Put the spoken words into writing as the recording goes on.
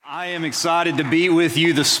am excited to be with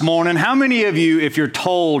you this morning. How many of you, if you're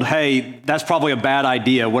told, hey, that's probably a bad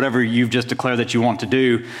idea, whatever you've just declared that you want to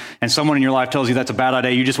do, and someone in your life tells you that's a bad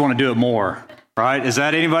idea, you just want to do it more? Right? Is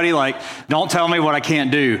that anybody? Like, don't tell me what I can't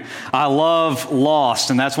do. I love Lost,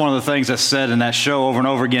 and that's one of the things that's said in that show over and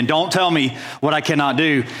over again. Don't tell me what I cannot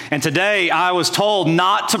do. And today I was told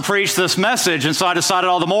not to preach this message, and so I decided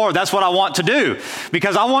all the more that's what I want to do,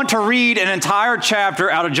 because I want to read an entire chapter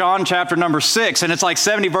out of John chapter number 6, and it's like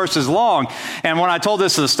 70 verses long. And when I told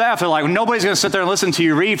this to the staff, they're like, nobody's going to sit there and listen to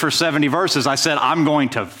you read for 70 verses. I said, I'm going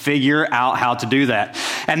to figure out how to do that.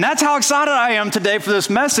 And that's how excited I am today for this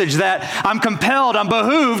message, that I'm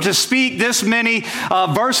behooved to speak this many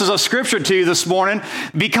verses of Scripture to you this morning,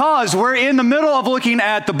 because we're in the middle of looking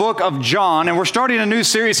at the book of John, and we're starting a new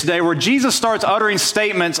series today where Jesus starts uttering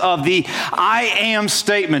statements of the I am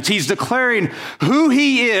statements. He's declaring who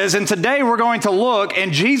he is, and today we're going to look,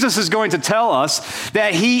 and Jesus is going to tell us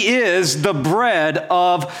that he is the bread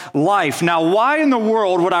of life. Now, why in the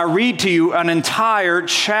world would I read to you an entire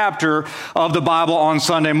chapter of the Bible on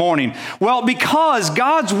Sunday morning? Well, because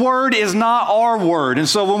God's word is not our word. And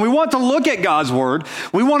so when we want to look at God's word,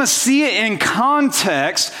 we want to see it in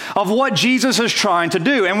context of what Jesus is trying to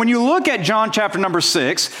do. And when you look at John chapter number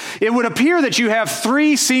 6, it would appear that you have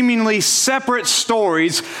three seemingly separate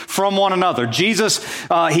stories from one another. Jesus,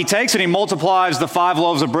 he takes and he multiplies the 5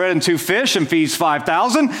 loaves of bread and 2 fish and feeds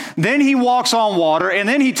 5,000. Then he walks on water, and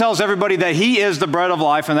then he tells everybody that he is the bread of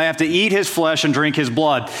life and they have to eat his flesh and drink his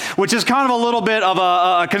blood, which is kind of a little bit of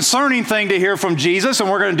a concerning thing to hear from Jesus, and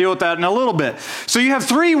we're going to deal with that in a little bit. So you have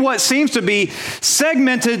three what seems to be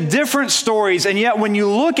segmented different stories, and yet when you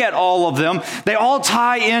look at all of them, they all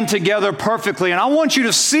tie in together perfectly. And I want you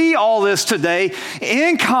to see all this today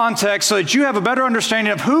in context so that you have a better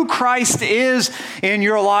understanding of who Christ is in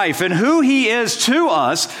your life and who he is to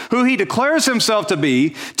us, who he declares himself to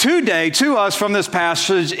be today to us from this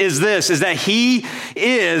passage is that he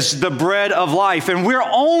is the bread of life. And we're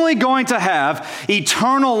only going to have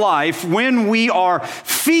eternal life when we are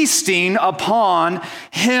feasting upon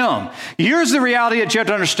him. Here's the reality that you have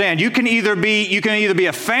to understand. You can either be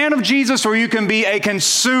a fan of Jesus or you can be a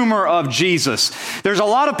consumer of Jesus. There's a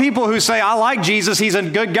lot of people who say, I like Jesus, he's a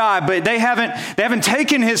good guy, but they haven't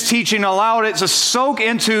taken his teaching and allowed it to soak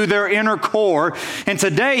into their inner core. And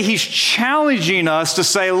today he's challenging us to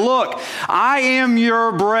say, look, I am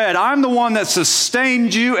your bread. I'm the one that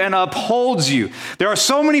sustains you and upholds you. There are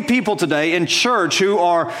so many people today in church who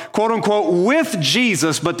are, quote unquote, with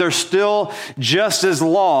Jesus, but they're still just as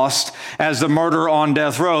lost as the murderer on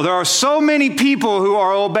death row. There are so many people who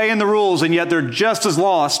are obeying the rules, and yet they're just as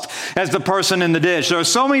lost as the person in the ditch. There are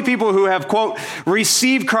so many people who have, quote,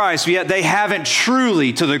 received Christ, yet they haven't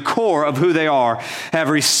truly, to the core of who they are, have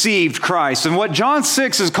received Christ. And what John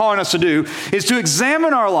 6 is calling us to do is to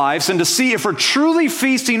examine our lives and to see if we're truly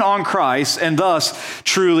feasting on Christ and thus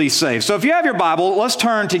truly saved. So if you have your Bible, let's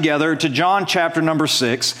turn together to John chapter number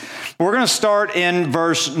 6. We're going to start in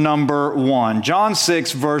verse number 1. John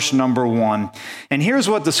 6, verse number 1. And here's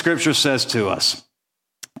what the scripture says to us.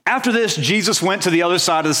 After this, Jesus went to the other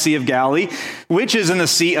side of the Sea of Galilee, which is in the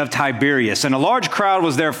Sea of Tiberias. And a large crowd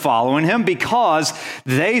was there following him because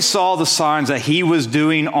they saw the signs that he was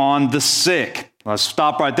doing on the sick. Let's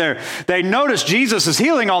stop right there. They notice Jesus is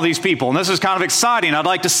healing all these people, and this is kind of exciting. I'd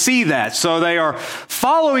like to see that. So they are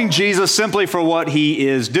following Jesus simply for what he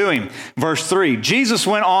is doing. Verse 3, Jesus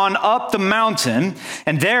went on up the mountain,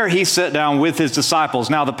 and there he sat down with his disciples.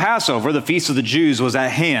 Now the Passover, the feast of the Jews, was at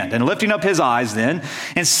hand. And lifting up his eyes then,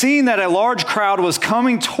 and seeing that a large crowd was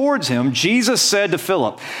coming towards him, Jesus said to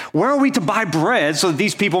Philip, where are we to buy bread so that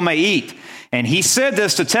these people may eat? And he said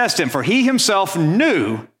this to test him, for he himself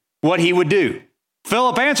knew what he would do.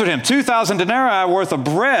 Philip answered him, 2,000 denarii worth of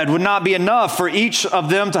bread would not be enough for each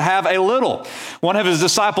of them to have a little. One of his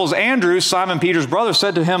disciples, Andrew, Simon Peter's brother,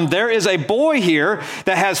 said to him, there is a boy here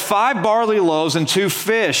that has 5 barley loaves and 2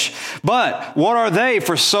 fish. But what are they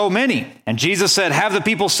for so many? And Jesus said, have the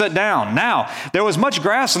people sit down. Now, there was much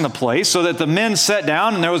grass in the place, so that the men sat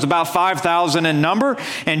down, and there was about 5,000 in number.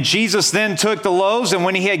 And Jesus then took the loaves, and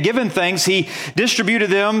when he had given thanks, he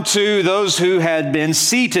distributed them to those who had been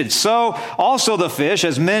seated. So also the fish,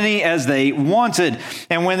 as many as they wanted.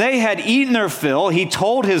 And when they had eaten their fill, he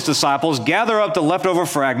told his disciples, gather up the leftover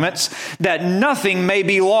fragments, that nothing may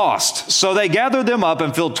be lost. So they gathered them up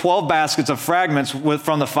and filled 12 baskets of fragments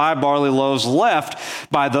from the 5 barley loaves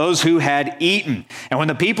left by those who had eaten. And when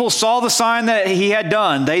the people saw the sign that he had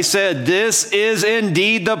done, they said, this is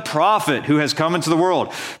indeed the prophet who has come into the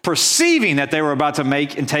world. Perceiving that they were about to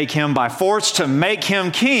make and take him by force to make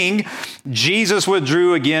him king, Jesus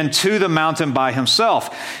withdrew again to the mountain by himself.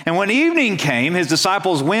 himself. And when evening came, his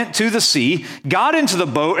disciples went to the sea, got into the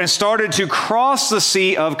boat, and started to cross the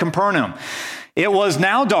Sea of Capernaum. It was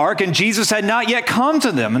now dark, and Jesus had not yet come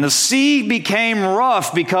to them, and the sea became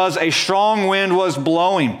rough because a strong wind was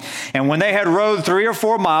blowing. And when they had rowed 3 or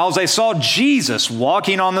 4 miles, they saw Jesus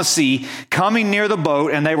walking on the sea, coming near the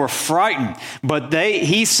boat, and they were frightened. But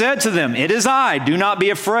he said to them, "It is I, do not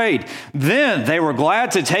be afraid." Then they were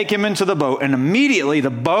glad to take him into the boat, and immediately the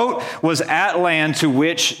boat was at land to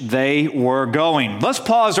which they were going. Let's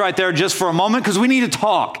pause right there just for a moment because we need to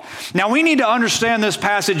talk. Now, we need to understand this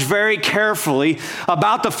passage very carefully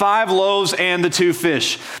about the 5 loaves and the 2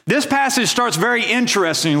 fish. This passage starts very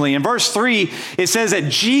interestingly. In verse 3, it says that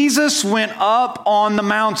Jesus went up on the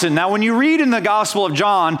mountain. Now, when you read in the Gospel of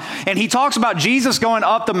John, and he talks about Jesus going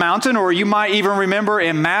up the mountain, or you might even remember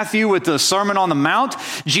in Matthew with the Sermon on the Mount,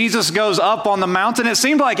 Jesus goes up on the mountain. It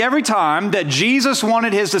seemed like every time that Jesus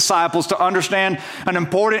wanted his disciples to understand an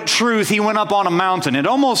important truth, he went up on a mountain. It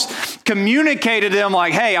almost communicated to them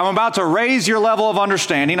like, hey, I'm about to raise your level of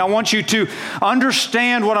understanding. I want you to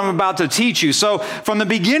understand what I'm about to teach you. So from the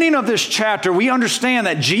beginning of this chapter, we understand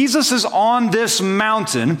that Jesus is on this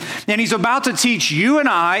mountain and he's about to teach you and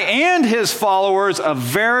I and his followers a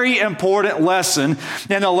very important lesson.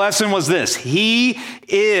 And the lesson was this: he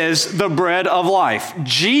is the bread of life.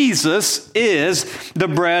 Jesus is the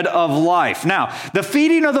bread of life. Now, the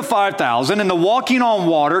feeding of the 5,000 and the walking on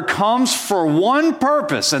water comes for one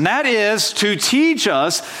purpose, and that is to teach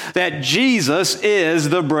us that Jesus is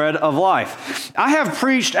the bread of life. I have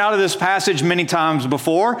preached out of this passage many times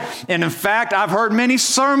before, and in fact, I've heard many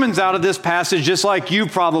sermons out of this passage just like you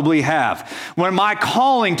probably have. When my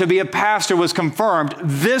calling to be a pastor was confirmed,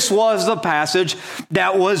 this was the passage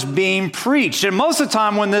that was being preached. And most of the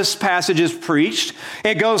time when this passage is preached,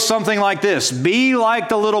 it goes something like this: be like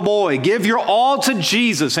the little boy, give your all to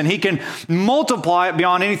Jesus, and he can multiply it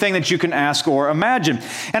beyond anything that you can ask or imagine.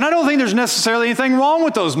 And I don't think there's necessarily anything wrong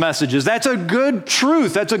with those messages. That's a good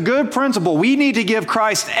truth. That's a good principle. We need to give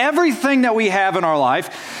Christ everything that we have in our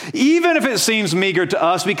life, even if it seems meager to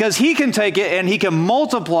us, because he can take it and he can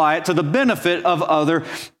multiply it to the benefit of other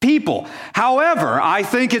people. However, I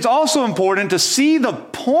think it's also important to see the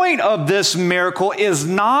point of this miracle is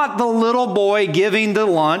not the little boy giving the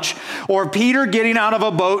lunch or Peter getting out of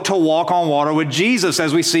a boat to walk on water with Jesus,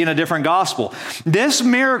 as we see in a different gospel. This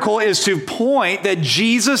miracle is to point that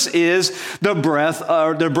Jesus is the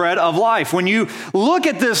bread of life. When you look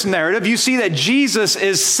at this narrative, you see that Jesus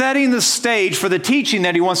is setting the stage for the teaching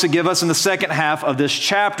that he wants to give us in the second half of this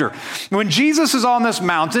chapter. When Jesus is on this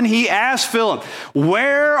mountain, he asks Philip,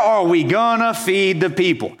 "Where are we gonna feed the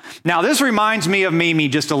people?" Now, this reminds me of Mimi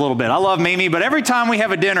just a little bit. I love Mimi, but every time we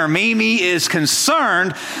have a dinner, Mimi is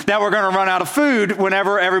concerned that we're going to run out of food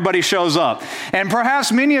whenever everybody shows up. And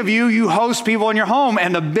perhaps many of you host people in your home,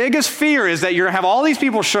 and the biggest fear is that you're going to have all these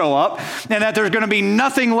people show up and that there's going to be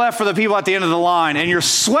nothing left for the people at the end of the line, and you're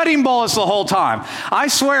sweating bullets the whole time. I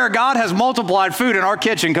swear God has multiplied food in our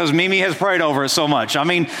kitchen because Mimi has prayed over it so much. I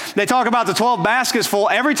mean, they talk about the 12 baskets full.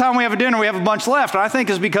 Every time we have a dinner, we have a bunch left. And I think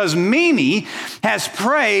it's because Mimi has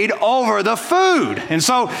prayed over the food. And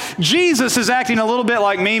so Jesus is acting a little bit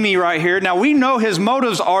like Mimi right here. Now, we know his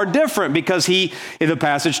motives are different because the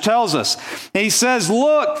passage tells us. And he says,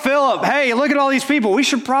 "Look, Philip, hey, look at all these people. We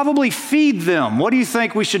should probably feed them. What do you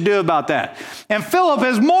think we should do about that?" And Philip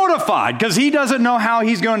is mortified because he doesn't know how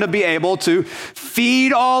he's going to be able to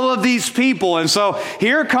feed all of these people. And so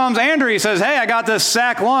here comes Andrew. He says, "Hey, I got this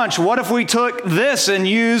sack lunch. What if we took this and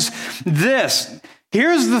used this?"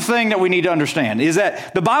 Here's the thing that we need to understand is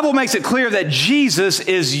that the Bible makes it clear that Jesus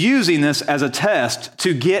is using this as a test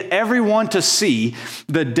to get everyone to see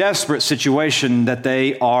the desperate situation that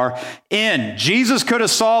they are in. Jesus could have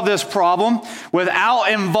solved this problem without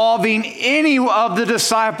involving any of the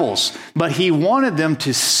disciples, but he wanted them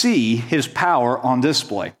to see his power on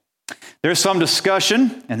display. There's some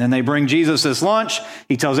discussion, and then they bring Jesus this lunch.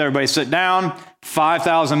 He tells everybody to sit down.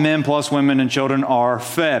 5,000 men plus women and children are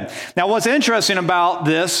fed. Now, what's interesting about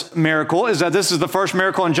this miracle is that this is the first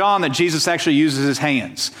miracle in John that Jesus actually uses his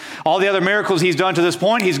hands. All the other miracles he's done to this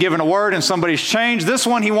point, he's given a word and somebody's changed. This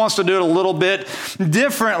one, he wants to do it a little bit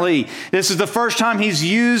differently. This is the first time he's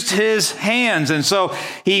used his hands. And so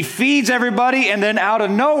he feeds everybody, and then out of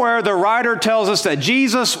nowhere, the writer tells us that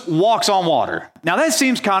Jesus walks on water. Now, that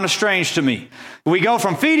seems kind of strange to me. We go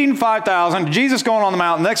from feeding 5,000 to Jesus going on the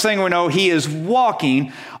mountain. Next thing we know, he is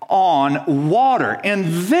walking on water. And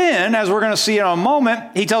then, as we're going to see in a moment,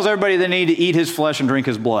 he tells everybody they need to eat his flesh and drink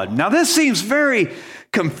his blood. Now, this seems very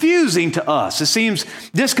confusing to us. It seems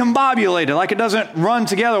discombobulated, like it doesn't run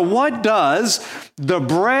together. What does the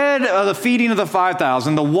bread of the feeding of the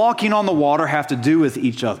 5,000, the walking on the water, have to do with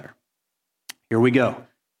each other? Here we go.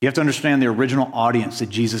 You have to understand the original audience that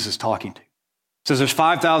Jesus is talking to. It says there's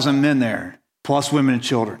 5,000 men there, plus women and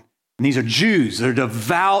children. And these are Jews. They're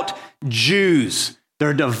devout Jews.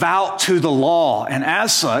 They're devout to the law. And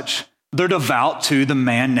as such, they're devout to the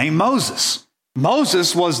man named Moses.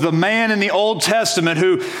 Moses was the man in the Old Testament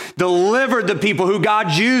who delivered the people, who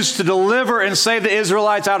God used to deliver and save the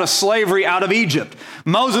Israelites out of slavery, out of Egypt.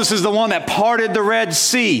 Moses is the one that parted the Red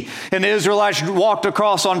Sea and the Israelites walked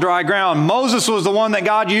across on dry ground. Moses was the one that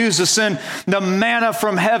God used to send the manna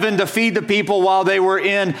from heaven to feed the people while they were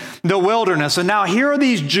in the wilderness. And now here are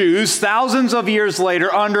these Jews, thousands of years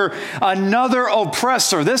later, under another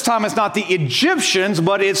oppressor. This time it's not the Egyptians,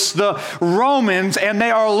 but it's the Romans, and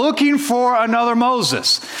they are looking for another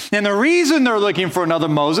Moses. And the reason they're looking for another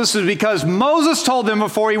Moses is because Moses told them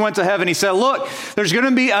before he went to heaven, he said, look, there's going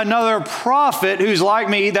to be another prophet who's like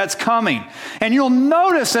me that's coming. And you'll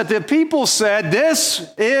notice that the people said,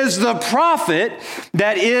 this is the prophet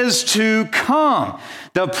that is to come.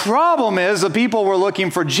 The problem is the people were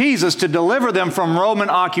looking for Jesus to deliver them from Roman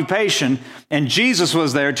occupation, and Jesus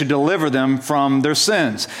was there to deliver them from their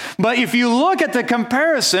sins. But if you look at the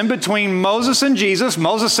comparison between Moses and Jesus,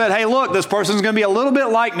 Moses said, hey, look, this person's going to be a little bit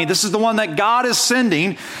like me. This is the one that God is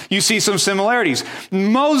sending. You see some similarities.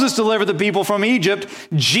 Moses delivered the people from Egypt.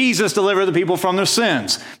 Jesus delivered the people from their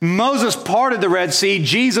sins. Moses parted the Red Sea.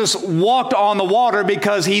 Jesus walked on the water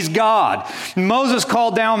because he's God. Moses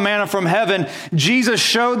called down manna from heaven. Jesus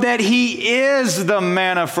showed that he is the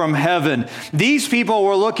manna from heaven. These people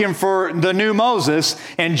were looking for the new Moses,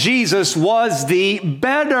 and Jesus was the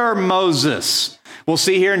better Moses. We'll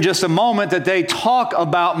see here in just a moment that they talk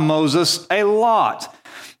about Moses a lot.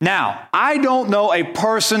 Now, I don't know a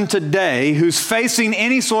person today who's facing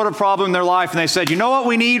any sort of problem in their life and they said, you know what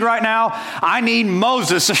we need right now? I need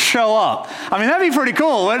Moses to show up. I mean, that'd be pretty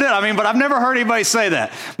cool, wouldn't it? I mean, but I've never heard anybody say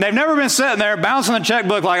that. They've never been sitting there bouncing the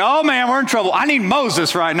checkbook like, oh man, we're in trouble. I need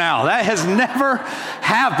Moses right now. That has never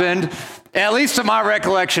happened, at least to my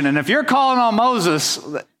recollection. And if you're calling on Moses,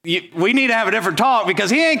 we need to have a different talk because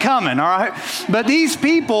he ain't coming, all right? But these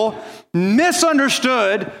people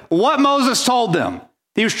misunderstood what Moses told them.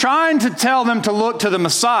 He was trying to tell them to look to the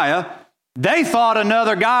Messiah. They thought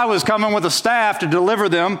another guy was coming with a staff to deliver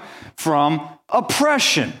them from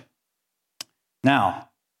oppression. Now,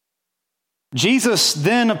 Jesus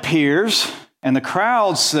then appears, and the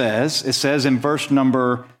crowd says, it says in verse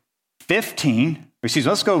number 15,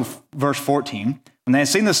 let's go verse 14. When they had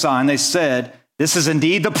seen the sign, they said, this is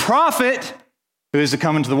indeed the prophet who is to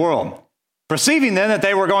come into the world. Perceiving then that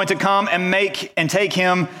they were going to come and take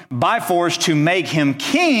him by force to make him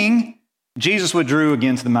king, Jesus withdrew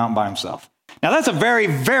again to the mountain by himself. Now that's a very,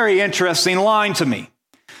 very interesting line to me.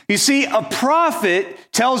 You see, a prophet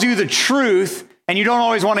tells you the truth, and you don't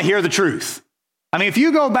always want to hear the truth. I mean, if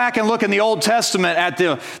you go back and look in the Old Testament at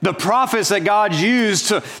the prophets that God used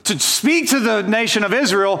to speak to the nation of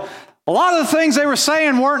Israel, a lot of the things they were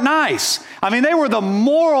saying weren't nice. I mean, they were the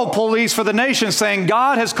moral police for the nation, saying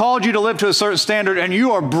God has called you to live to a certain standard and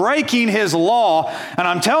you are breaking his law. And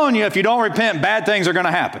I'm telling you, if you don't repent, bad things are going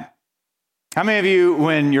to happen. How many of you,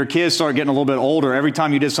 when your kids start getting a little bit older, every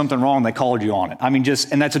time you did something wrong, they called you on it? I mean,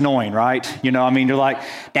 and that's annoying, right? You know, I mean, you're like,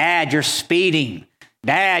 Dad, you're speeding.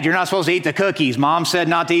 Dad, you're not supposed to eat the cookies. Mom said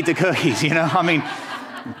not to eat the cookies, you know? I mean,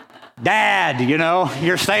 Dad, you know,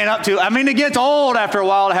 you're staying up too. I mean, it gets old after a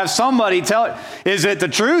while to have somebody tell it. Is it the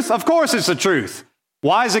truth? Of course it's the truth.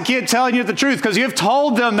 Why is the kid telling you the truth? Because you've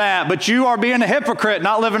told them that, but you are being a hypocrite,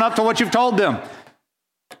 not living up to what you've told them.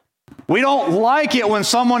 We don't like it when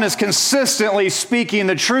someone is consistently speaking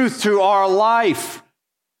the truth to our life.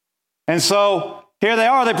 And so here they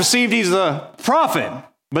are. They perceived he's the prophet.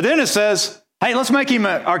 But then it says, hey, let's make him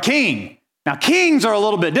our king. Now, kings are a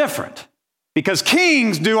little bit different. Because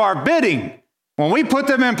kings do our bidding. When we put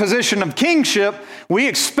them in position of kingship, we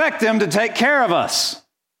expect them to take care of us.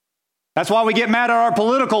 That's why we get mad at our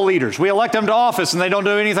political leaders. We elect them to office and they don't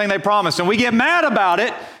do anything they promised. And we get mad about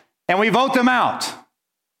it and we vote them out.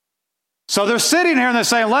 So they're sitting here and they're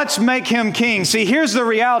saying, let's make him king. See, here's the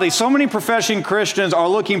reality. So many professing Christians are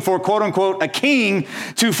looking for, quote unquote, a king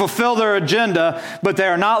to fulfill their agenda, but they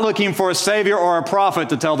are not looking for a savior or a prophet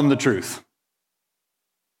to tell them the truth.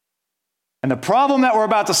 And the problem that we're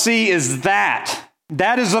about to see is that.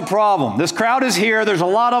 That is the problem. This crowd is here. There's a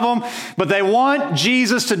lot of them, but they want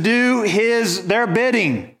Jesus to do their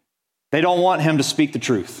bidding. They don't want him to speak the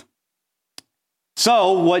truth.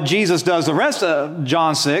 So what Jesus does the rest of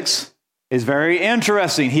John 6 is very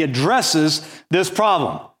interesting. He addresses this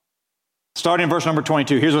problem. Starting in verse number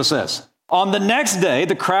 22, here's what it says. On the next day,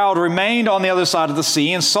 the crowd remained on the other side of the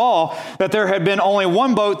sea and saw that there had been only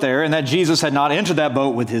one boat there and that Jesus had not entered that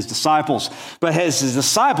boat with his disciples, but his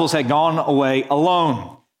disciples had gone away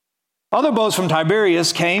alone. Other boats from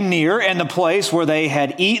Tiberias came near and the place where they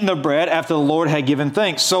had eaten the bread after the Lord had given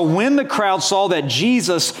thanks. So when the crowd saw that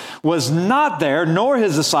Jesus was not there, nor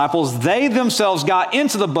his disciples, they themselves got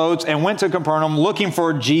into the boats and went to Capernaum looking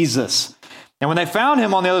for Jesus. And when they found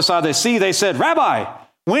him on the other side of the sea, they said, Rabbi,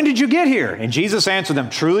 when did you get here? And Jesus answered them,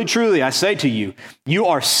 Truly, truly, I say to you, you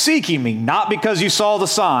are seeking me, not because you saw the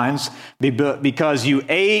signs, but because you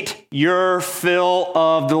ate your fill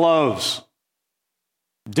of the loaves.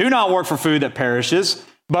 Do not work for food that perishes,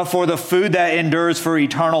 but for the food that endures for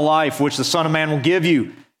eternal life, which the Son of Man will give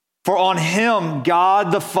you. For on him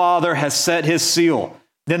God the Father has set his seal.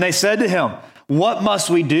 Then they said to him, What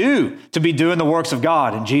must we do to be doing the works of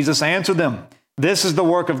God? And Jesus answered them, This is the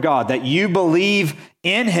work of God, that you believe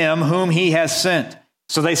in him whom he has sent.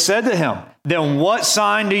 So they said to him, Then what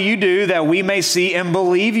sign do you do that we may see and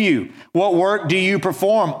believe you? What work do you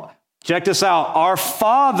perform? Check this out. Our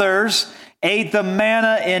fathers ate the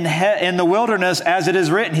manna in the wilderness, as it is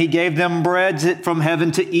written, he gave them bread from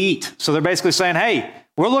heaven to eat. So they're basically saying, hey,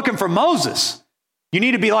 we're looking for Moses. You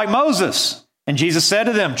need to be like Moses. And Jesus said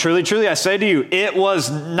to them, Truly, truly, I say to you, it was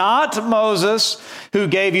not Moses who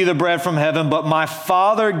gave you the bread from heaven, but my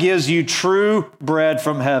Father gives you true bread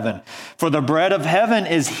from heaven. For the bread of heaven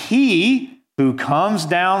is he who comes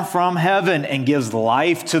down from heaven and gives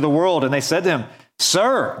life to the world. And they said to him,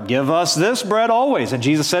 Sir, give us this bread always. And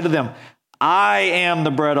Jesus said to them, I am the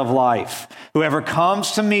bread of life. Whoever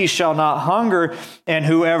comes to me shall not hunger, and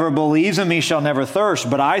whoever believes in me shall never thirst.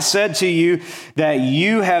 But I said to you that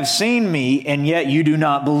you have seen me, and yet you do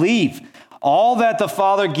not believe. All that the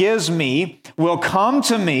Father gives me will come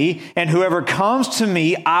to me, and whoever comes to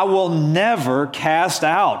me I will never cast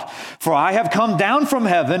out. For I have come down from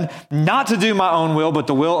heaven not to do my own will, but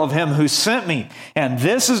the will of him who sent me. And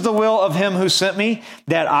this is the will of him who sent me,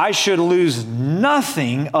 that I should lose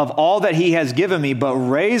nothing of all that he has given me, but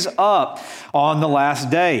raise up on the last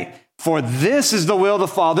day. For this is the will of the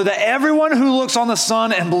Father, that everyone who looks on the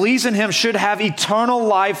Son and believes in him should have eternal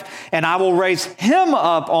life, and I will raise him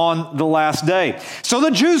up on the last day. So the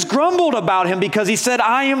Jews grumbled about him because he said,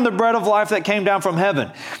 I am the bread of life that came down from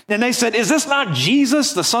heaven. And they said, Is this not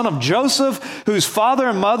Jesus, the son of Joseph, whose father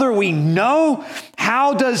and mother we know?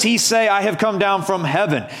 How does he say, I have come down from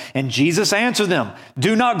heaven? And Jesus answered them,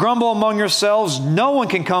 Do not grumble among yourselves. No one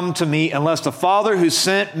can come to me unless the Father who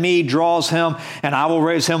sent me draws him, and I will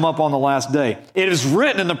raise him up on the last day. It is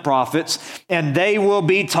written in the prophets, and they will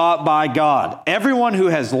be taught by God. Everyone who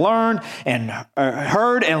has learned and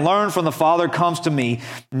heard and learned from the Father comes to me.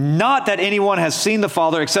 Not that anyone has seen the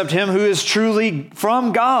Father except him who is truly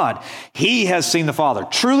from God. He has seen the Father.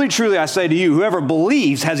 Truly, truly, I say to you, whoever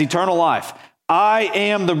believes has eternal life. I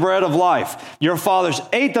am the bread of life. Your fathers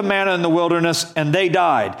ate the manna in the wilderness, and they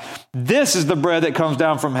died. This is the bread that comes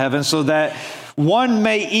down from heaven, so that one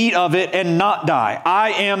may eat of it and not die.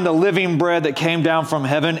 I am the living bread that came down from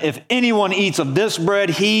heaven. If anyone eats of this bread,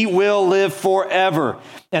 he will live forever.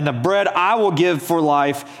 And the bread I will give for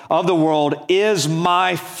life of the world is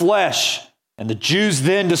my flesh. And the Jews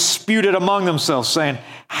then disputed among themselves, saying,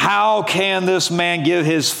 How can this man give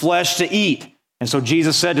his flesh to eat? And so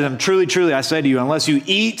Jesus said to them, Truly, truly, I say to you, unless you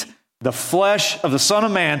eat the flesh of the Son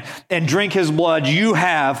of Man and drink his blood, you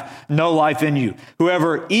have no life in you.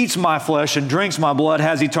 Whoever eats my flesh and drinks my blood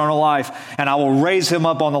has eternal life, and I will raise him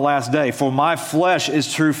up on the last day. For my flesh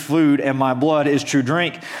is true food, and my blood is true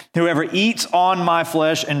drink. Whoever eats on my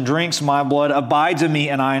flesh and drinks my blood abides in me,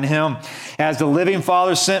 and I in him. As the living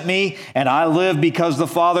Father sent me, and I live because the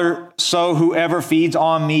Father, so whoever feeds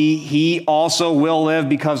on me, he also will live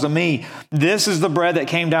because of me. This is the bread that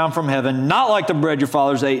came down from heaven, not like the bread your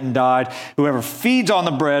fathers ate and died. Whoever feeds on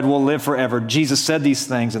the bread will live forever. Jesus said these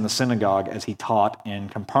things in the synagogue as he taught in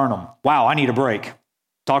Capernaum. Wow, I need a break.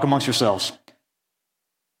 Talk amongst yourselves.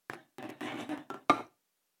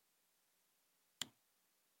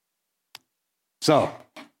 So,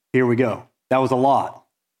 here we go. That was a lot.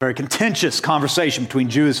 Very contentious conversation between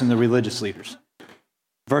Jews and the religious leaders.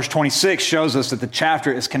 Verse 26 shows us that the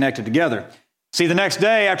chapter is connected together. See, the next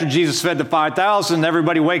day after Jesus fed the 5,000,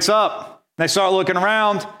 everybody wakes up. They start looking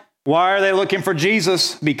around. Why are they looking for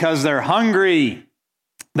Jesus? Because they're hungry.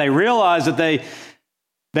 They realize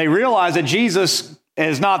that Jesus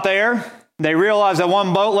is not there. They realize that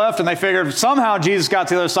one boat left, and they figured somehow Jesus got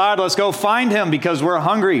to the other side. Let's go find him because we're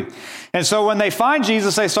hungry. And so when they find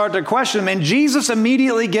Jesus, they start to question him, and Jesus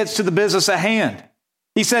immediately gets to the business at hand.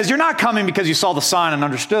 He says, you're not coming because you saw the sign and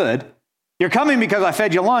understood. You're coming because I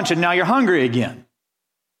fed you lunch and now you're hungry again.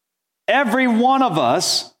 Every one of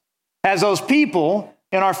us has those people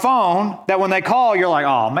in our phone that when they call, you're like,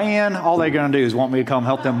 oh man, all they're going to do is want me to come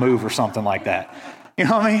help them move or something like that. You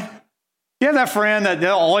know what I mean? You have that friend that the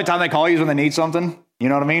only time they call you is when they need something. You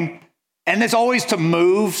know what I mean? And it's always to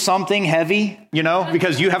move something heavy, you know,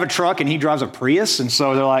 because you have a truck and he drives a Prius. And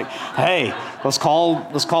so they're like, hey, let's call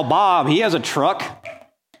Bob. He has a truck.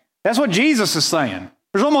 That's what Jesus is saying.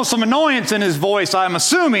 There's almost some annoyance in his voice. I'm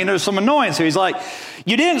assuming there's some annoyance here. He's like,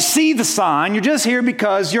 you didn't see the sign. You're just here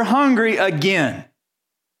because you're hungry again.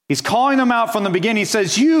 He's calling them out from the beginning. He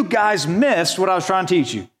says, you guys missed what I was trying to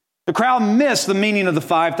teach you. The crowd missed the meaning of the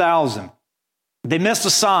 5,000. They missed the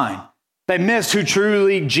sign. They missed who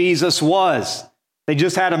truly Jesus was. They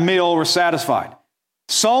just had a meal, were satisfied.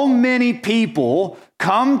 So many people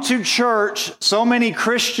come to church, so many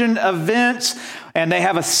Christian events, and they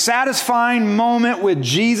have a satisfying moment with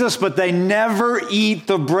Jesus, but they never eat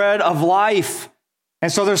the bread of life.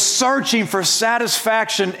 And so they're searching for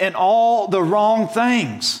satisfaction in all the wrong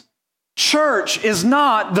things. Church is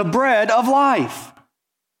not the bread of life.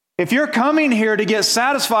 If you're coming here to get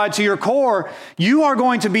satisfied to your core, you are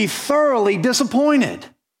going to be thoroughly disappointed.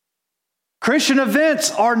 Christian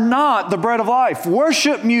events are not the bread of life.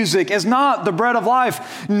 Worship music is not the bread of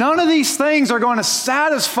life. None of these things are going to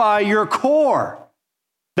satisfy your core.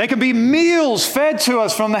 They can be meals fed to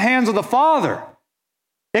us from the hands of the Father.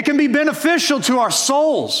 It can be beneficial to our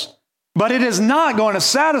souls, but it is not going to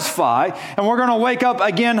satisfy, and we're going to wake up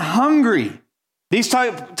again hungry. These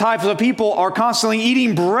types of people are constantly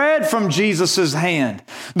eating bread from Jesus' hand.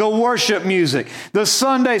 The worship music, the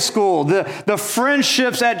Sunday school, the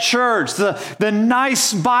friendships at church, the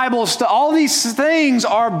nice Bible stuff, all these things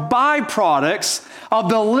are byproducts of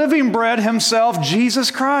the living bread himself,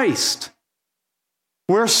 Jesus Christ.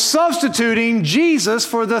 We're substituting Jesus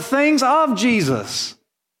for the things of Jesus,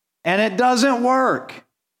 and it doesn't work.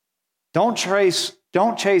 Don't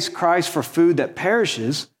chase Christ for food that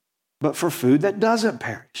perishes, but for food that doesn't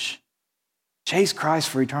perish. Chase Christ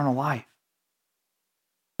for eternal life.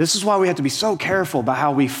 This is why we have to be so careful about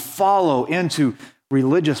how we follow into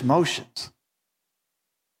religious motions.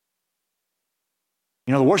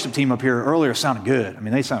 You know, the worship team up here earlier sounded good. I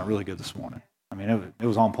mean, they sounded really good this morning. I mean, it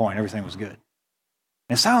was on point. Everything was good.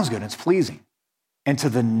 And it sounds good. It's pleasing. And to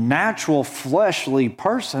the natural fleshly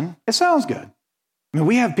person, it sounds good. I mean,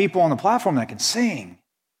 we have people on the platform that can sing.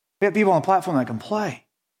 We have people on the platform that can play.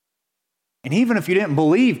 And even if you didn't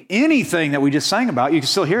believe anything that we just sang about, you can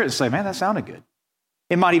still hear it and say, man, that sounded good.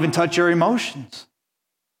 It might even touch your emotions.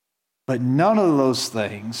 But none of those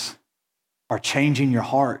things are changing your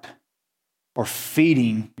heart or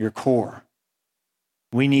feeding your core.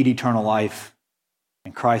 We need eternal life,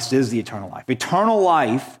 and Christ is the eternal life. Eternal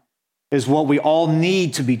life is what we all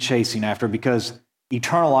need to be chasing after, because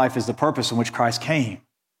eternal life is the purpose in which Christ came.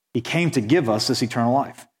 He came to give us this eternal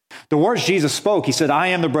life. The words Jesus spoke, he said, I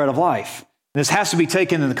am the bread of life. This has to be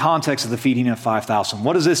taken in the context of the feeding of 5,000.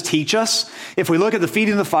 What does this teach us? If we look at the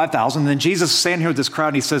feeding of the 5,000, then Jesus is standing here with this crowd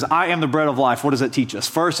and he says, I am the bread of life. What does that teach us?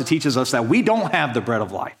 First, it teaches us that we don't have the bread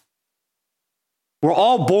of life. We're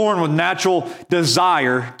all born with natural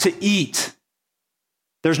desire to eat.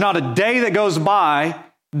 There's not a day that goes by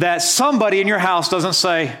that somebody in your house doesn't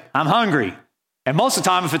say, I'm hungry. And most of the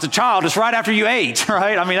time, if it's a child, it's right after you ate,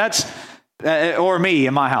 right? I mean, that's, or me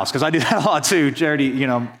in my house, because I do that a lot too. Charity, you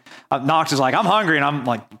know, Knox is like, I'm hungry, and I'm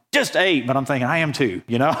like, just ate, but I'm thinking, I am too,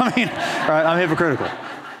 you know? I mean, right? I'm hypocritical.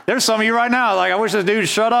 There's some of you right now, like, I wish this dude would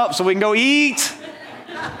shut up so we can go eat.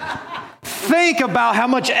 Think about how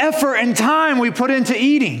much effort and time we put into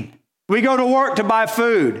eating. We go to work to buy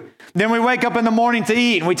food. Then we wake up in the morning to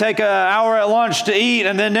eat, and we take an hour at lunch to eat,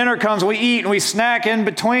 and then dinner comes, we eat, and we snack in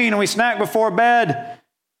between, and we snack before bed.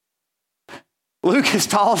 Lucas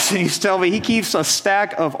Tollefson used to tell me he keeps a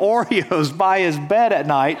stack of Oreos by his bed at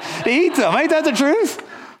night to eat them. Ain't that the truth?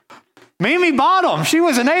 Mimi bought them. She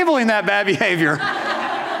was enabling that bad behavior.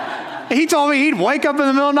 He told me he'd wake up in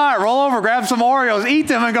the middle of the night, roll over, grab some Oreos, eat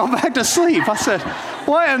them, and go back to sleep. I said,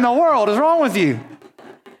 what in the world is wrong with you?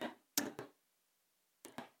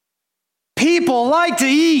 People like to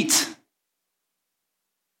eat.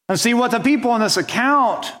 And see, what the people in this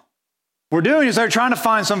account were doing is they're trying to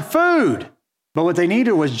find some food. But what they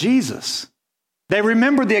needed was Jesus. They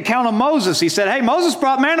remembered the account of Moses. He said, hey, Moses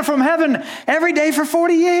brought manna from heaven every day for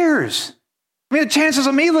 40 years. I mean, the chances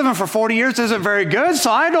of me living for 40 years isn't very good, so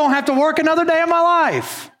I don't have to work another day of my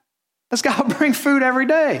life. Let's go bring food every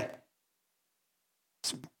day.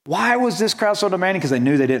 Why was this crowd so demanding? Because they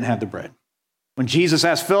knew they didn't have the bread. When Jesus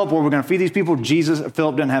asked Philip, where we're going to feed these people,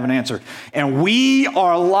 Philip didn't have an answer. And we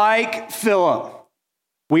are like Philip.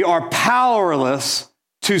 We are powerless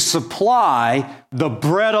to supply the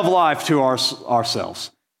bread of life to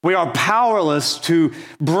ourselves. We are powerless to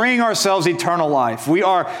bring ourselves eternal life. We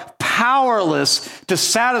are powerless to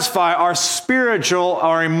satisfy our spiritual,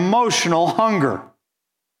 our emotional hunger.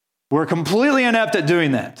 We're completely inept at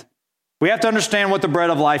doing that. We have to understand what the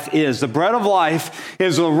bread of life is. The bread of life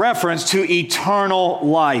is a reference to eternal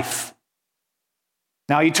life.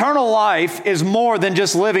 Now, eternal life is more than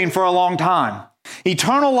just living for a long time.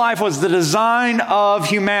 Eternal life was the design of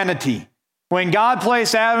humanity. When God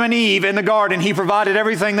placed Adam and Eve in the garden, He provided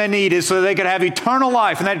everything they needed so they could have eternal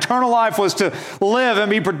life. And that eternal life was to live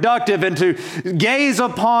and be productive and to gaze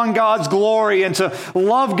upon God's glory and to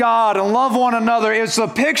love God and love one another. It's a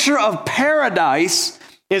picture of paradise,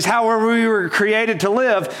 is how we were created to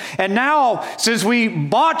live. And now, since we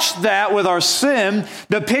botched that with our sin,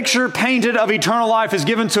 the picture painted of eternal life is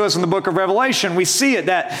given to us in the book of Revelation. We see it,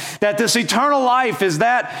 that this eternal life is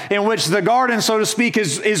that in which the garden, so to speak,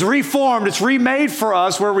 is reformed. It's remade for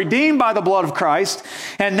us. We're redeemed by the blood of Christ.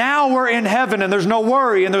 And now we're in heaven, and there's no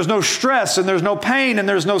worry, and there's no stress, and there's no pain, and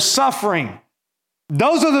there's no suffering.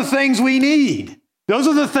 Those are the things we need. Those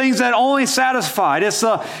are the things that only satisfy. It's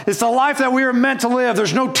the life that we are meant to live.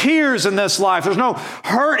 There's no tears in this life. There's no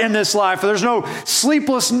hurt in this life. There's no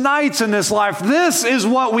sleepless nights in this life. This is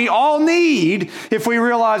what we all need if we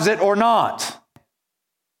realize it or not.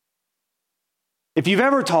 If you've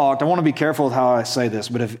ever talked, I want to be careful with how I say this,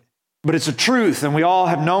 but it's a truth, and we all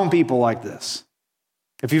have known people like this.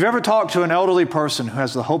 If you've ever talked to an elderly person who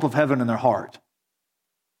has the hope of heaven in their heart,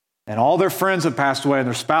 and all their friends have passed away and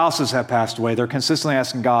their spouses have passed away, they're consistently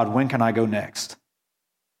asking God, when can I go next?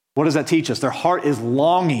 What does that teach us? Their heart is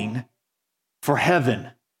longing for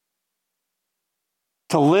heaven.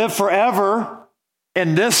 To live forever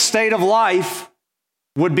in this state of life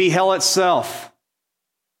would be hell itself.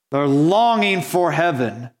 They're longing for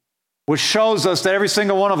heaven, which shows us that every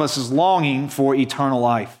single one of us is longing for eternal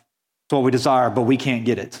life. It's what we desire, but we can't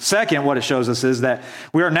get it. Second, what it shows us is that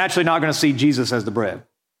we are naturally not going to see Jesus as the bread.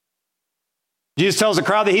 Jesus tells the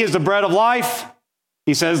crowd that He is the bread of life.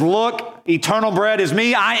 He says, look, eternal bread is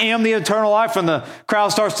me. I am the eternal life. And the crowd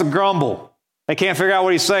starts to grumble. They can't figure out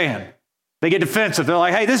what He's saying. They get defensive. They're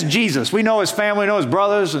like, hey, this is Jesus. We know His family, we know His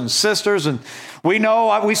brothers and sisters, and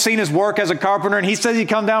we've seen His work as a carpenter, and He says He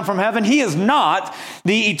come down from heaven. He is not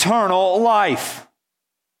the eternal life.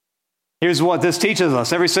 Here's what this teaches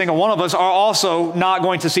us. Every single one of us are also not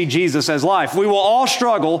going to see Jesus as life. We will all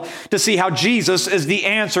struggle to see how Jesus is the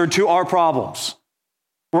answer to our problems.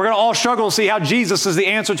 We're going to all struggle to see how Jesus is the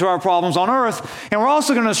answer to our problems on earth, and we're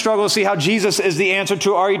also going to struggle to see how Jesus is the answer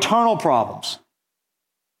to our eternal problems.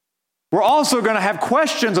 We're also going to have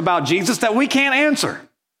questions about Jesus that we can't answer.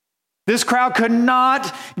 This crowd could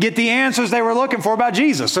not get the answers they were looking for about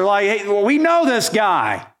Jesus. They're like, hey, well, we know this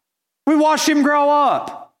guy. We watched him grow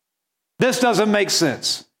up. This doesn't make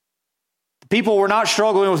sense. People were not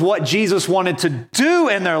struggling with what Jesus wanted to do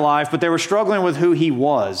in their life, but they were struggling with who He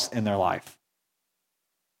was in their life.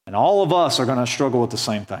 And all of us are going to struggle with the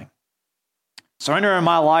same thing. Surrendering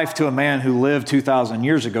my life to a man who lived 2,000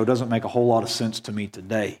 years ago doesn't make a whole lot of sense to me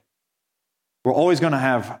today. We're always going to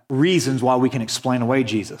have reasons why we can explain away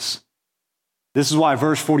Jesus. This is why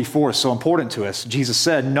verse 44 is so important to us. Jesus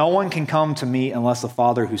said, "No one can come to me unless the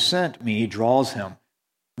Father who sent me draws him."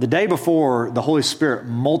 The day before, the Holy Spirit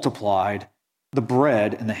multiplied the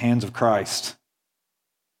bread in the hands of Christ.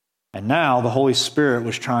 And now the Holy Spirit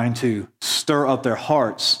was trying to stir up their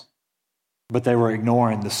hearts, but they were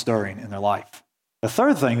ignoring the stirring in their life. The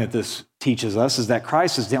third thing that this teaches us is that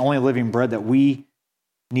Christ is the only living bread that we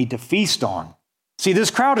need to feast on. See, this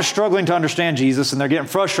crowd is struggling to understand Jesus, and they're getting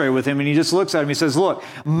frustrated with Him, and He just looks at him and He says, look,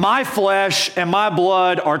 my flesh and my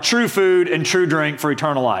blood are true food and true drink for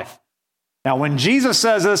eternal life. Now, when Jesus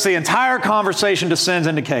says this, the entire conversation descends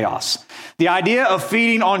into chaos. The idea of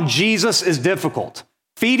feeding on Jesus is difficult.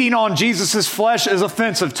 Feeding on Jesus' flesh is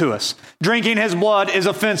offensive to us. Drinking His blood is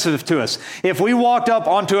offensive to us. If we walked up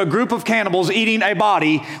onto a group of cannibals eating a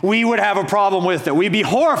body, we would have a problem with it. We'd be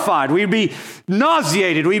horrified. We'd be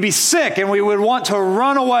nauseated. We'd be sick, and we would want to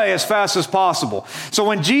run away as fast as possible. So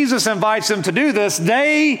when Jesus invites them to do this,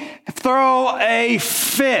 they throw a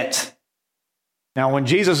fit. Now, when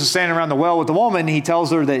Jesus is standing around the well with the woman, He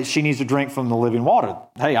tells her that she needs to drink from the living water.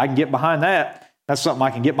 Hey, I can get behind that. That's something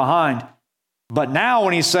I can get behind. But now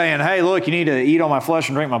when He's saying, hey, look, you need to eat on my flesh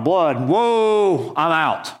and drink my blood, whoa, I'm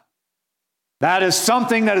out. That is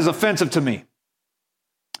something that is offensive to me.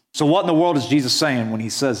 So what in the world is Jesus saying when He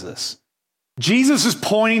says this? Jesus is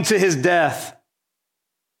pointing to His death.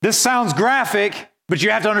 This sounds graphic, but you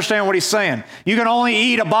have to understand what he's saying. You can only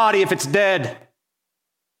eat a body if it's dead.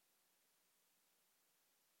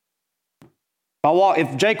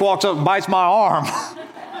 If Jake walks up and bites my arm,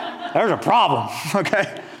 there's a problem,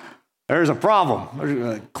 okay? There's a problem.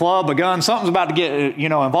 There's a club, a gun, something's about to get,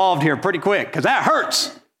 involved here pretty quick, because that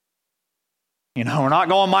hurts. We're not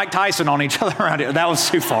going Mike Tyson on each other around here. That was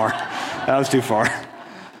too far. That was too far.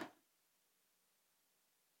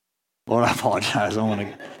 Lord, I apologize. I'm going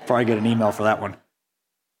to probably get an email for that one.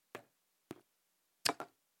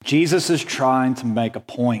 Jesus is trying to make a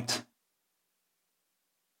point.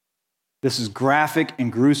 This is graphic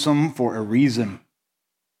and gruesome for a reason.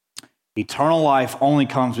 Eternal life only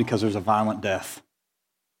comes because there's a violent death.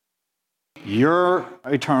 Your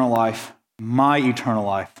eternal life, my eternal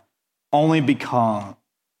life, only become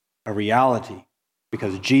a reality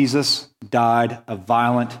because Jesus died a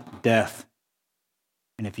violent death.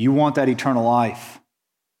 And if you want that eternal life,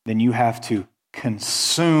 then you have to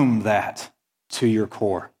consume that to your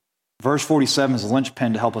core. Verse 47 is a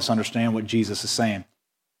linchpin to help us understand what Jesus is saying.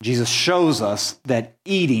 Jesus shows us that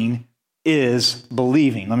eating is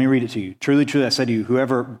believing. Let me read it to you. Truly, truly, I say to you,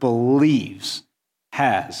 whoever believes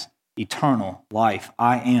has eternal life.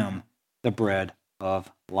 I am the bread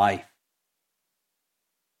of life.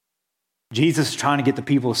 Jesus is trying to get the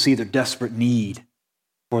people to see their desperate need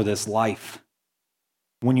for this life.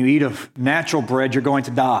 When you eat of natural bread, you're going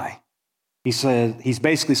to die. He's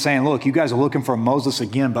basically saying, look, you guys are looking for Moses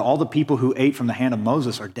again, but all the people who ate from the hand of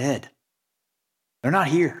Moses are dead. They're not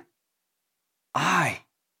here. I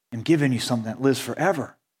am giving you something that lives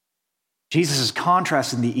forever. Jesus is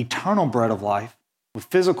contrasting the eternal bread of life with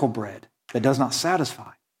physical bread that does not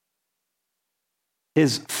satisfy.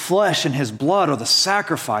 His flesh and his blood are the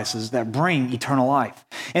sacrifices that bring eternal life.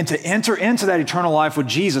 And to enter into that eternal life with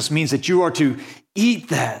Jesus means that you are to eat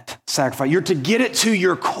that sacrifice. You're to get it to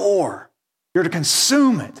your core. You're to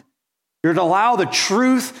consume it. You're to allow the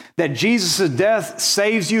truth that Jesus' death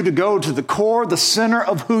saves you to go to the core, the center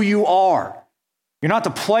of who you are. You're not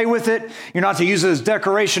to play with it. You're not to use it as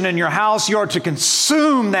decoration in your house. You are to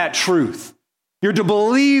consume that truth. You're to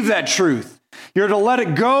believe that truth. You're to let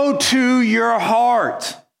it go to your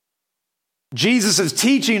heart. Jesus is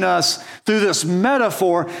teaching us through this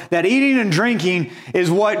metaphor that eating and drinking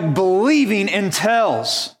is what believing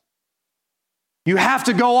entails. You have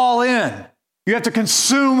to go all in. You have to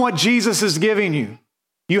consume what Jesus is giving you.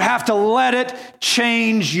 You have to let it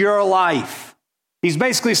change your life. He's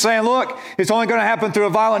basically saying, look, it's only going to happen through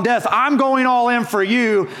a violent death. I'm going all in for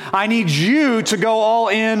you. I need you to go all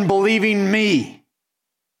in believing me.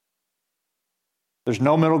 There's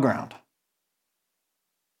no middle ground.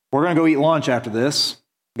 We're going to go eat lunch after this,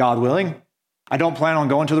 God willing. I don't plan on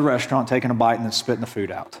going to the restaurant, taking a bite, and then spitting the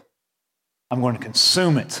food out. I'm going to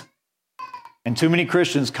consume it. And too many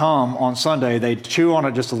Christians come on Sunday, they chew on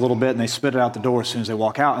it just a little bit, and they spit it out the door as soon as they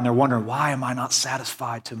walk out, and they're wondering, why am I not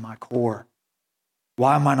satisfied to my core?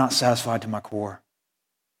 Why am I not satisfied to my core?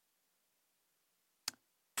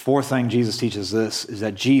 Fourth thing Jesus teaches this is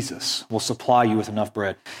that Jesus will supply you with enough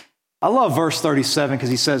bread. I love verse 37 because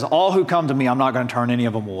he says, all who come to me, I'm not going to turn any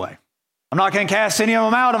of them away. I'm not going to cast any of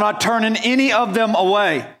them out. I'm not turning any of them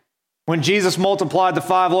away. When Jesus multiplied the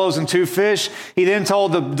 5 loaves and 2 fish, he then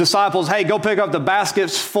told the disciples, hey, go pick up the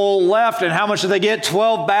baskets full left. And how much did they get?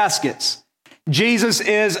 12 baskets. Jesus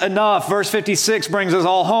is enough. Verse 56 brings us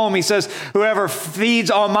all home. He says, whoever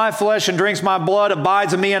feeds on my flesh and drinks my blood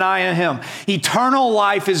abides in me and I in him. Eternal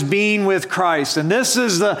life is being with Christ. And this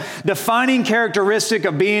is the defining characteristic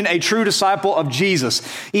of being a true disciple of Jesus.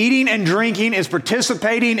 Eating and drinking is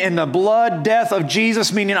participating in the blood death of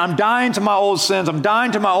Jesus, meaning I'm dying to my old sins. I'm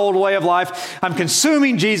dying to my old way of life. I'm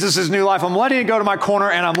consuming Jesus' new life. I'm letting it go to my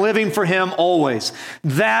corner and I'm living for him always.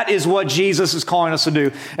 That is what Jesus is calling us to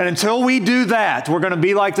do. And until we do that, we're going to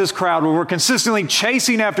be like this crowd where we're consistently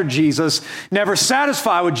chasing after Jesus, never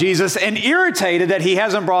satisfied with Jesus, and irritated that he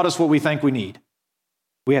hasn't brought us what we think we need.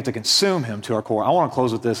 We have to consume him to our core. I want to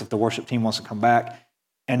close with this if the worship team wants to come back.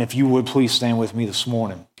 And if you would, please stand with me this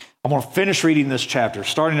morning. I'm going to finish reading this chapter.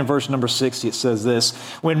 Starting in verse number 60, it says this.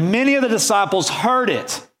 When many of the disciples heard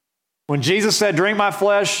it, when Jesus said, eat my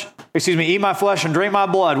flesh and drink my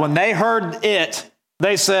blood, when they heard it,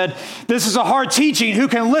 they said, this is a hard teaching. Who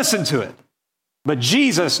can listen to it? But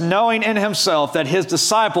Jesus, knowing in himself that his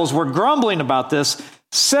disciples were grumbling about this,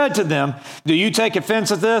 said to them, do you take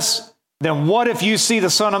offense at this? Then what if you see the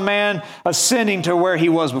Son of Man ascending to where he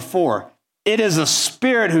was before? It is the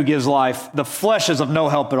Spirit who gives life. The flesh is of no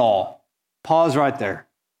help at all. Pause right there.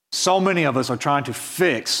 So many of us are trying to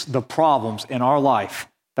fix the problems in our life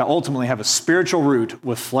that ultimately have a spiritual root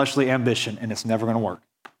with fleshly ambition, and it's never going to work.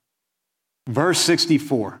 Verse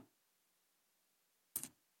 64.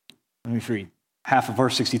 Let me read half of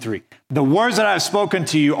verse 63. The words that I have spoken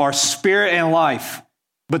to you are spirit and life,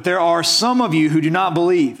 but there are some of you who do not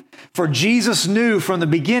believe. For Jesus knew from the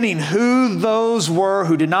beginning who those were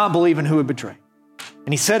who did not believe and who would betray.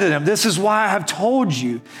 And he said to them, this is why I have told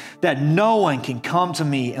you that no one can come to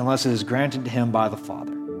me unless it is granted to him by the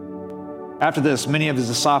Father. After this, many of his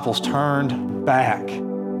disciples turned back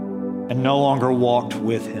and no longer walked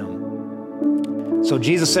with him. So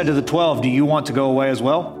Jesus said to the 12, do you want to go away as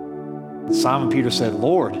well? Simon Peter said,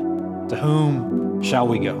 Lord, to whom shall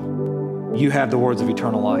we go? You have the words of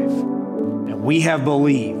eternal life. And we have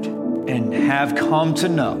believed and have come to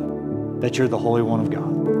know that you're the Holy One of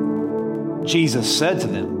God. Jesus said to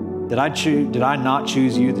them, did I not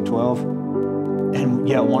choose you, the 12? And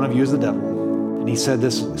yet one of you is the devil. And he said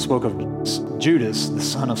this, spoke of Judas, the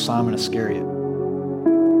son of Simon Iscariot.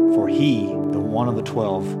 For he, the one of the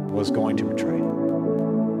 12, was going to betray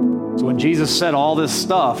him. So when Jesus said all this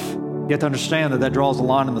stuff, you have to understand that draws a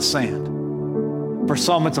line in the sand. For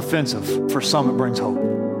some, it's offensive. For some, it brings hope.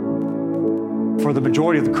 For the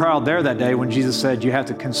majority of the crowd there that day, when Jesus said, you have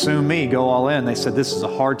to consume me, go all in, they said, this is a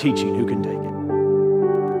hard teaching. Who can take it?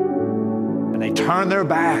 And they turned their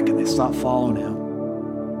back and they stopped following him.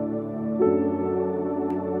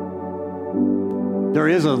 There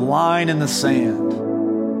is a line in the sand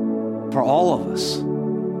for all of us.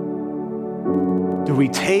 Do we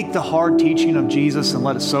take the hard teaching of Jesus and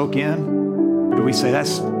let it soak in? Or do we say,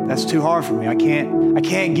 that's too hard for me. I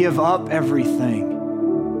can't give up everything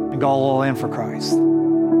and go all in for Christ.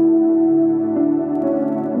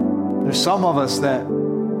 There's some of us that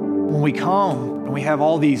when we come and we have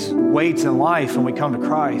all these weights in life and we come to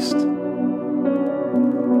Christ,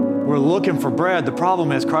 we're looking for bread. The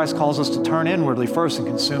problem is Christ calls us to turn inwardly first and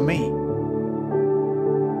consume me.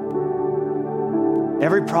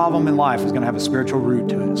 Every problem in life is going to have a spiritual root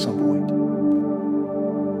to it at some point.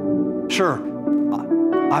 Sure,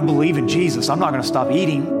 I believe in Jesus. I'm not going to stop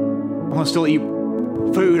eating. I'm going to still eat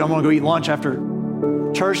food. I'm going to go eat lunch after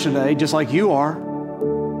church today, just like you are.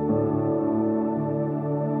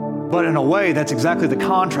 But in a way, that's exactly the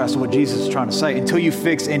contrast of what Jesus is trying to say. Until you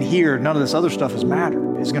fix in here, none of this other stuff is going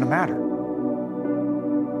to matter.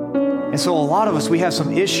 And so a lot of us, we have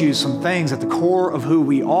some issues, some things at the core of who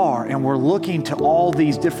we are, and we're looking to all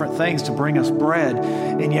these different things to bring us bread,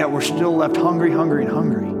 and yet we're still left hungry.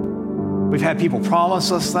 We've had people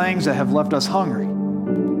promise us things that have left us hungry.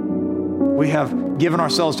 We have given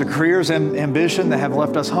ourselves to careers and ambition that have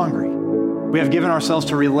left us hungry. We have given ourselves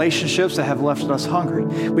to relationships that have left us hungry.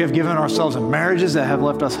 We have given ourselves in marriages that have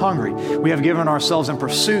left us hungry. We have given ourselves in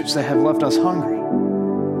pursuits that have left us hungry.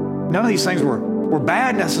 None of these things were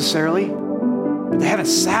bad necessarily, but they haven't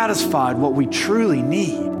satisfied what we truly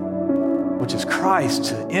need, which is Christ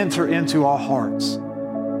to enter into our hearts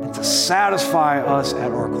and to satisfy us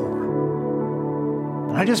at our core.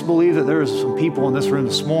 And I just believe that there's some people in this room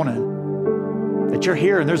this morning that you're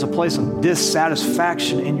here and there's a place of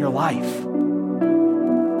dissatisfaction in your life.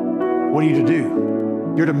 What are you to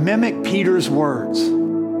do? You're to mimic Peter's words.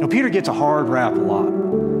 You know, Peter gets a hard rap a lot,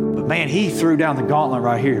 but man, he threw down the gauntlet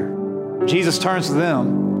right here. Jesus turns to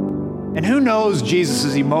them, and who knows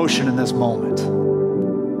Jesus' emotion in this moment?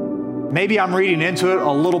 Maybe I'm reading into it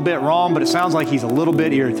a little bit wrong, but it sounds like he's a little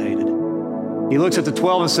bit irritated. He looks at the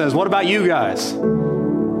 12 and says, what about you guys?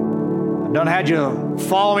 I've done had you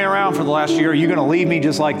follow me around for the last year. Are you going to leave me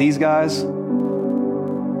just like these guys?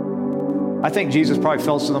 I think Jesus probably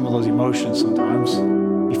felt some of those emotions sometimes.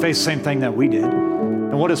 He faced the same thing that we did.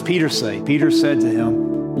 And what does Peter say? Peter said to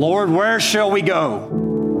him, Lord, where shall we go?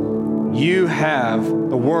 You have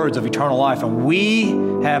the words of eternal life, and we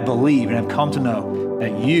have believed and have come to know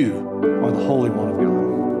that you are the Holy One of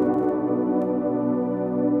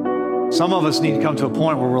God. Some of us need to come to a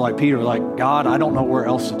point where we're like Peter, like, God, I don't know where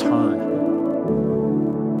else to turn.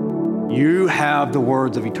 You have the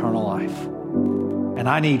words of eternal life, and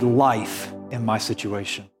I need life in my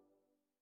situation.